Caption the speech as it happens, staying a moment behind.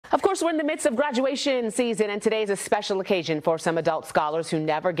Of course, we're in the midst of graduation season, and today is a special occasion for some adult scholars who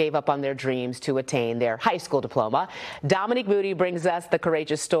never gave up on their dreams to attain their high school diploma. Dominique Moody brings us the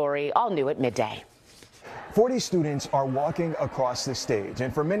courageous story, all new at midday. 40 students are walking across the stage,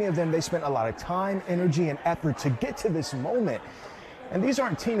 and for many of them, they spent a lot of time, energy, and effort to get to this moment. And these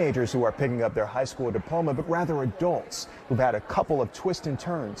aren't teenagers who are picking up their high school diploma, but rather adults who've had a couple of twists and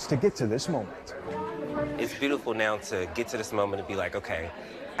turns to get to this moment. It's beautiful now to get to this moment and be like, okay,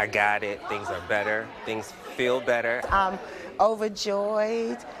 I got it, things are better, things feel better. I'm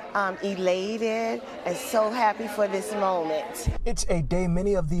overjoyed, elated, and so happy for this moment. It's a day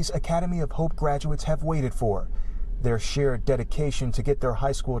many of these Academy of Hope graduates have waited for. Their shared dedication to get their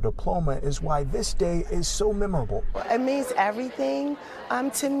high school diploma is why this day is so memorable. It means everything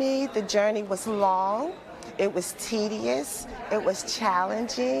to me. The journey was long, it was tedious, it was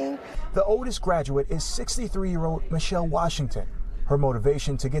challenging. The oldest graduate is 63-year-old Michelle Washington. Her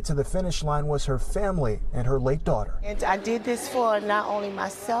motivation to get to the finish line was her family and her late daughter. And I did this for not only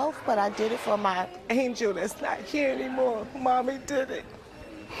myself, but I did it for my angel that's not here anymore. Mommy did it.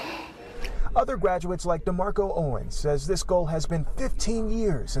 Other graduates like DeMarco Owens says this goal has been 15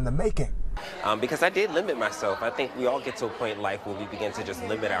 years in the making. Because I did limit myself. I think we all get to a point in life where we begin to just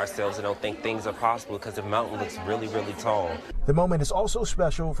limit ourselves and don't think things are possible because the mountain looks really, really tall. The moment is also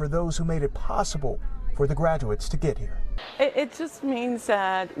special for those who made it possible for the graduates to get here. It just means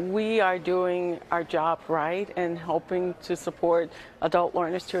that we are doing our job right and helping to support adult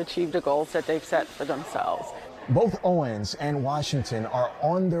learners to achieve the goals that they've set for themselves. Both Owens and Washington are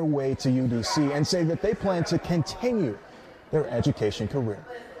on their way to UDC and say that they plan to continue their education career.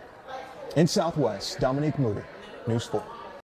 In Southwest, Dominique Moody, News 4.